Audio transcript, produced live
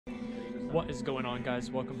What is going on, guys?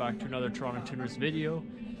 Welcome back to another Toronto Tuners video.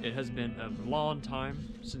 It has been a long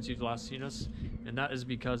time since you've last seen us, and that is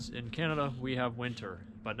because in Canada we have winter,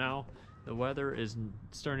 but now the weather is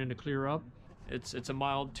starting to clear up. It's a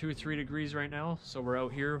mild 2-3 degrees right now, so we're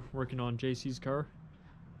out here working on JC's car.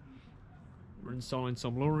 We're installing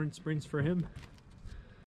some lowering springs for him.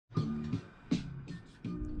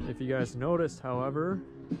 If you guys noticed, however,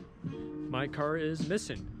 my car is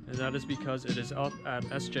missing, and that is because it is up at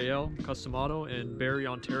SJL Custom Auto in Barrie,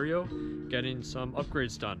 Ontario, getting some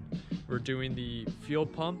upgrades done. We're doing the fuel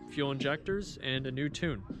pump, fuel injectors, and a new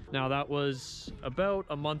tune. Now that was about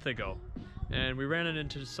a month ago, and we ran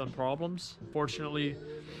into some problems. Fortunately,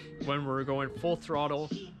 when we're going full throttle,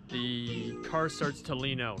 the car starts to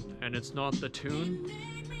lean out, and it's not the tune.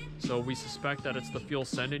 So we suspect that it's the fuel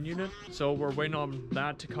sending unit. So we're waiting on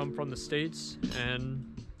that to come from the States, and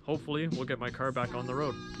hopefully we'll get my car back on the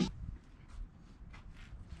road.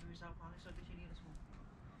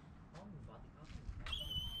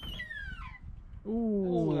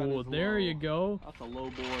 Ooh, there you go. That's a low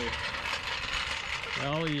boy.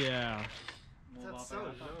 Hell yeah. That's so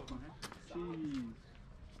low. Jeez.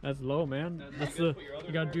 That's low, man. That's the,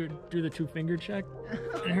 you gotta do the 2-finger check.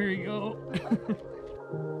 There you go.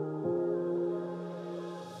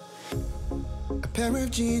 A pair of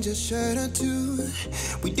jeans, a shirt or two.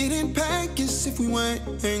 We didn't pack as if we weren't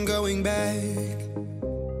going back.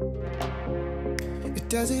 It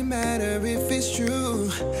doesn't matter if it's true.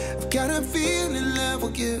 I've got a feeling love will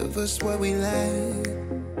give us what we lack.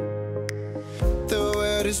 The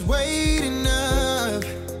world is waiting up.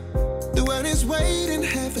 The world is waiting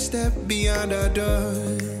half a step beyond our door.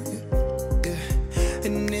 Yeah.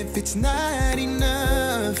 And if it's not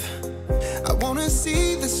enough, I wanna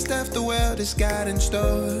see the stuff the world has got in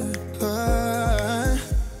store.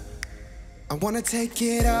 I wanna take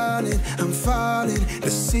it all in, I'm falling. The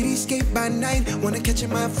cityscape by night, wanna catch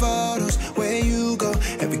in my photos. Where you go,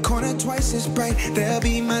 every corner twice as bright. They'll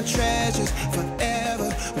be my treasures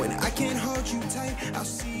forever. When I can't hold you tight, I'll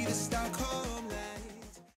see the Stockholm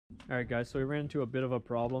lights. Alright guys, so we ran into a bit of a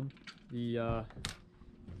problem. We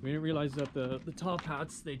didn't realize that the top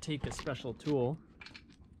hats, they take a special tool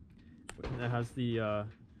that has the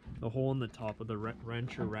hole in the top of the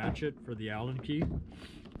wrench or ratchet for the Allen key.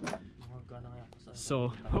 So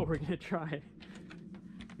what we're gonna try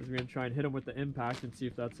is we're gonna try and hit him with the impact and see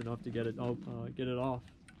if that's enough to get it off. All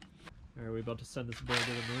right, we're about to send this boy to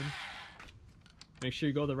the moon. Make sure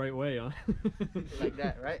you go the right way, huh? Like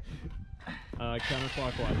that, right?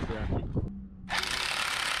 Counterclockwise, correct.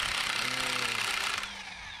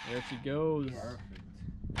 There she goes. Perfect.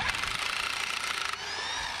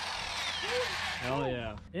 Hell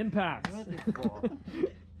yeah. Impact.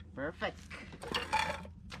 Perfect.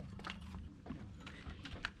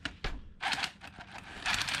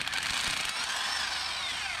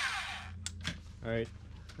 Alright,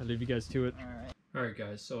 I'll leave you guys to it. Alright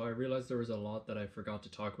Guys, so I realized there was a lot that I forgot to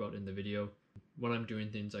talk about in the video. When I'm doing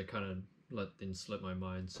things, I kind of let things slip my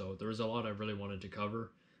mind, so there was a lot I really wanted to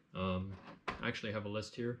cover. I actually have a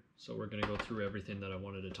list here, so we're going to go through everything that I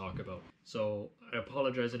wanted to talk about. So I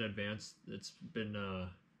apologize in advance. It's been,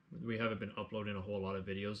 we haven't been uploading a whole lot of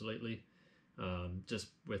videos lately. Just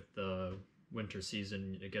with the winter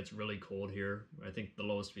season, it gets really cold here. I think the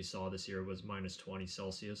lowest we saw this year was -20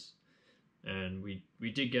 Celsius. And we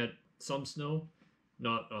did get some snow,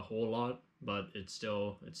 not a whole lot, but it's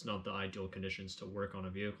not the ideal conditions to work on a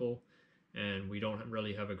vehicle. And we don't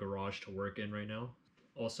really have a garage to work in right now.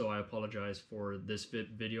 Also, I apologize for this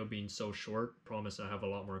video being so short. Promise I have a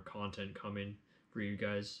lot more content coming for you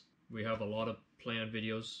guys. We have a lot of planned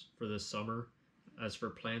videos for this summer. As for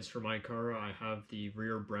plans for my car, I have the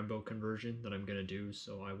rear Brembo conversion that I'm going to do,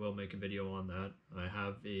 so I will make a video on that. I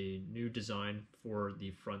have a new design for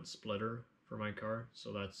the front splitter for my car,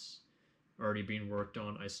 so that's already being worked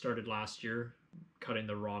on. I started last year cutting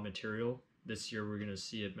the raw material. This year we're going to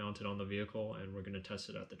see it mounted on the vehicle, and we're going to test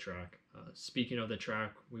it at the track. Speaking of the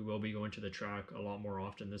track, we will be going to the track a lot more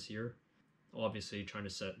often this year. Obviously trying to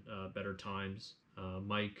set better times.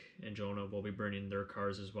 Mike and Jonah will be bringing their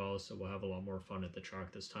cars as well, so we'll have a lot more fun at the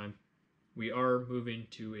track this time. We are moving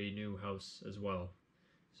to a new house as well.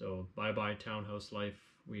 So bye-bye townhouse life.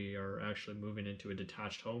 We are actually moving into a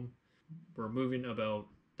detached home. We're moving about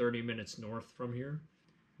 30 minutes north from here.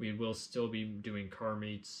 We will still be doing car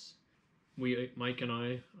meets. Mike and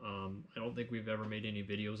I don't think we've ever made any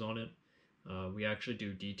videos on it. We actually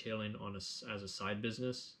do detailing as a side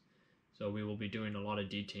business. So we will be doing a lot of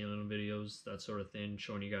detailing videos, that sort of thing,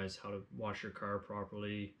 showing you guys how to wash your car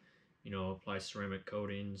properly, you know, apply ceramic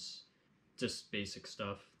coatings, just basic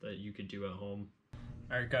stuff that you could do at home.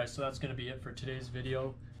 Alright guys, so that's going to be it for today's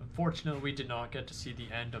video. Unfortunately, we did not get to see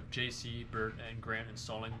the end of JC, Bert, and Grant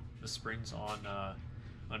installing the springs on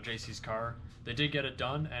JC's car. They did get it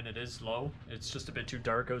done, and it is low. It's just a bit too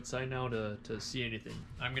dark outside now to see anything.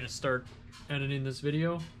 I'm going to start editing this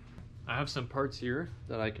video. I have some parts here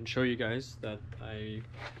that I can show you guys that I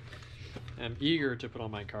am eager to put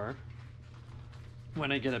on my car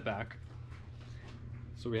when I get it back.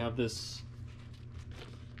 So we have this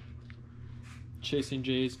Chasing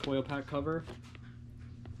Jay's coil pack cover.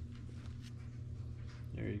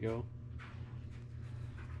 There you go.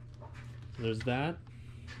 There's that.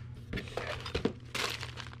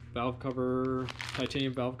 Valve cover,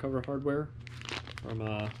 titanium valve cover hardware from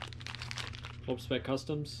Hope Spec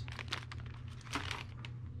Customs.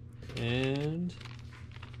 And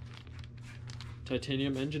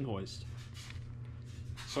titanium engine hoist.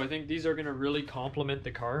 So I think these are going to really complement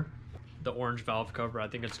the car. The orange valve cover, I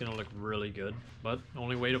think it's going to look really good. But the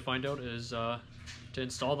only way to find out is to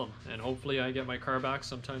install them. And hopefully I get my car back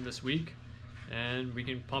sometime this week and we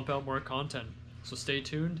can pump out more content. So stay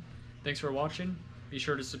tuned. Thanks for watching. Be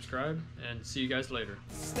sure to subscribe and see you guys later.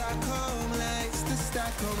 Stockholm lights, the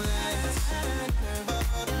Stockholm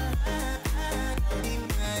lights.